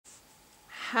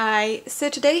Hi, so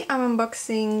today I'm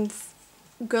unboxing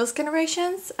Girls'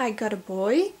 Generations. I got a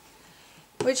boy,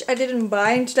 which I didn't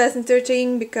buy in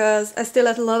 2013 because I still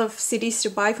had a lot of CDs to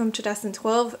buy from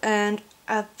 2012 and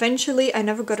eventually I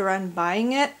never got around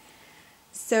buying it.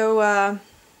 So I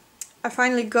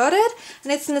finally got it,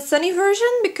 and it's in the Sunny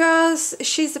version because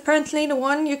she's apparently the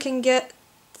one you can get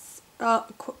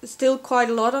still quite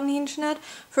a lot on the internet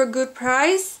for a good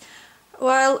price.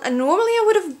 Well, normally I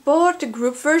would have bought the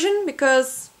group version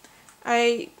because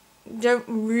I don't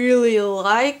really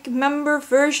like member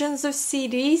versions of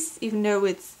CDs, even though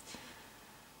it's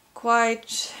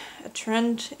quite a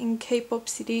trend in K-pop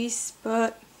CDs,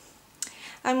 but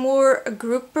I'm more a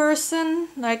group person,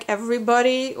 like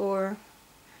everybody or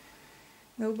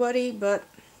nobody, but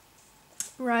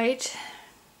right.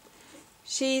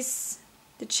 She's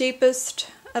the cheapest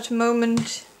at the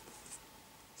moment.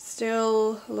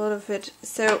 Still a lot of it.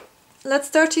 So let's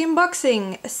start the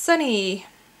unboxing. Sunny.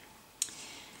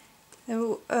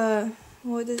 Oh,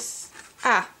 what is...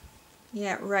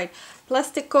 yeah, right.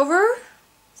 Plastic cover.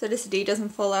 So the CD doesn't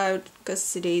fall out because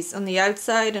CD is on the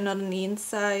outside and not on the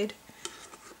inside.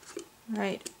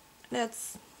 Right,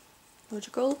 that's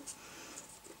logical.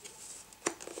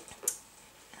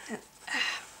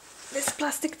 This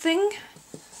plastic thing.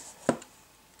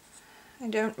 I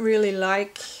don't really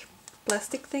like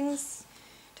plastic things.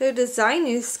 The design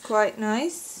is quite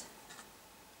nice.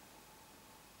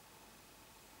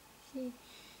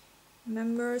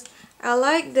 Members. I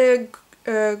like the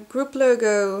group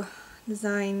logo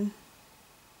design.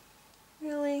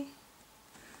 Really,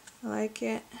 I like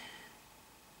it.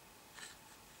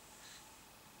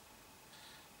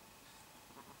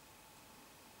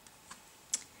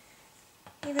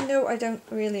 Even though I don't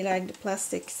really like the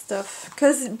plastic stuff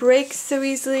because it breaks so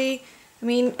easily. I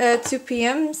mean,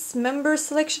 2PM's member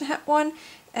selection had one,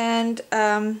 and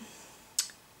I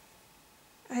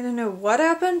don't know what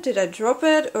happened. Did I drop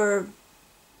it or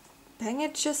bang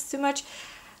it just too much?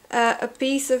 A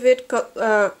piece of it got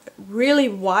really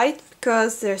white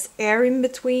because there's air in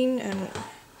between, and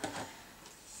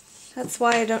that's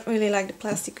why I don't really like the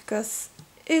plastic, because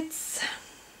it's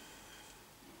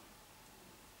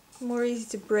more easy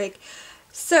to break.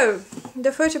 So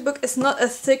the photo book is not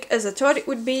as thick as I thought it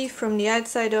would be from the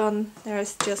outside on.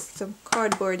 There's just some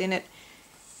cardboard in it.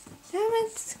 Damn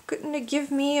it, couldn't they give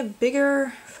me a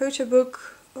bigger photo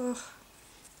book? Ugh.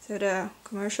 So the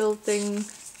commercial thing,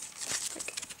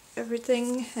 like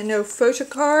everything, and no photo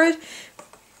card.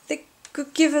 They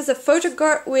could give us a photo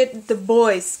card with the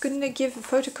boys. Couldn't they give a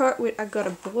photo card with I got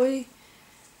a boy?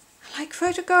 I like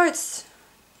photo cards.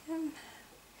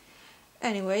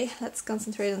 Anyway, let's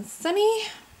concentrate on Sunny,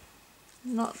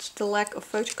 not the lack of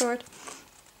photo card.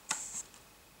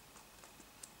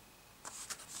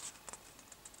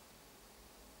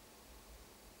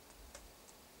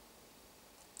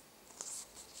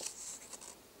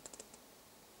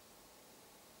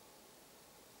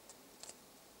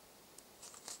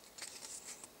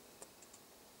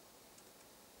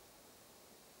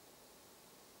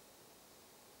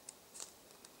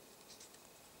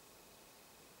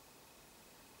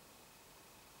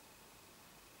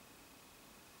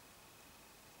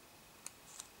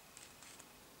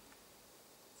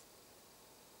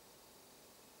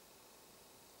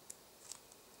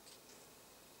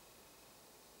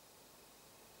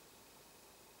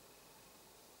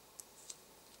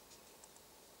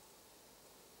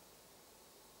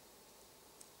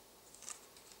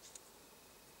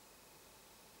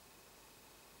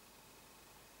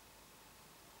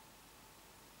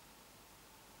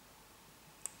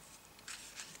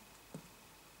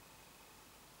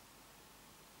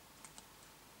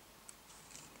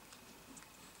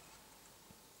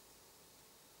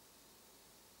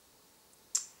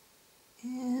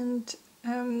 And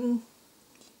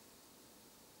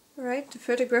right, the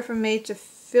photographer made the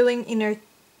filling in her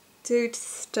tooth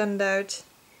stand out.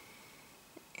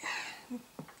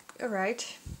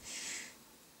 Alright.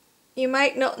 You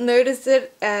might not notice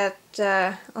it at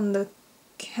on the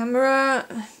camera,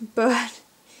 but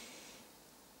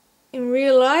in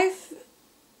real life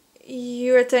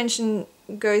your attention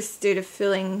goes to the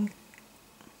filling.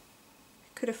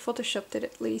 Could have photoshopped it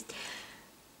at least.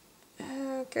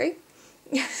 Okay.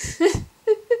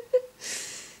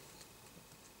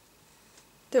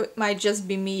 Though it might just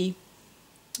be me.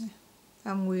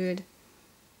 I'm weird.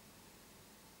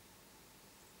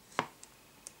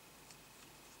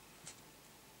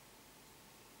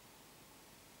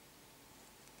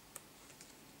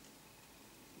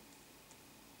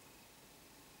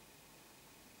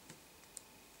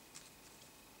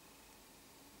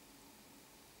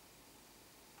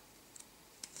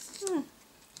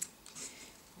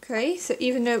 Okay, so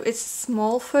even though it's a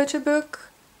small photo book,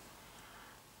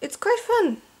 it's quite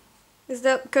fun. Is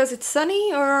that because it's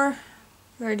sunny, or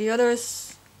are the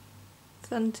others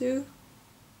fun too?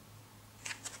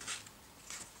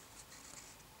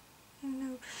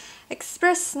 No.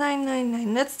 Express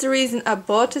 999. That's the reason I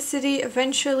bought the city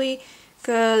eventually,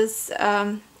 because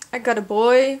I got a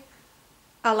boy.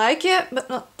 I like it, but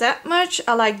not that much.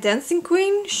 I like Dancing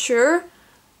Queen, sure,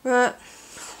 but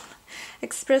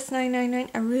Express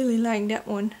 999, I really like that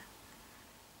one.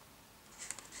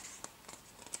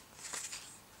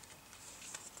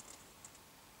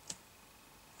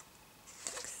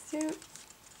 So,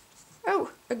 oh,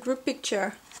 a group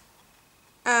picture.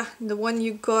 Ah, the one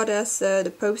you got as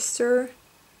the poster.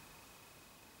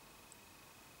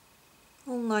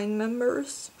 All 9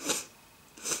 members.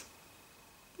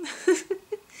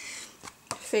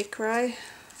 Fake cry.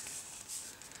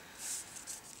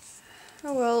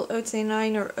 Oh well,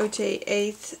 OT9 or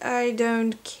OT8, I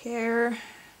don't care.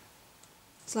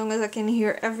 As long as I can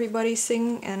hear everybody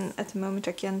sing, and at the moment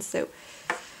I can, so...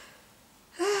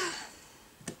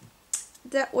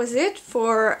 That was it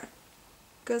for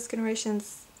Girls'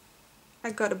 Generations I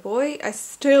Got a Boy. I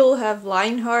still have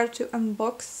Lionheart to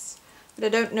unbox, but I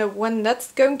don't know when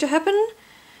that's going to happen.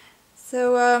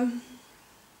 So,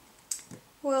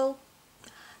 well,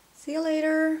 see you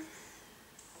later.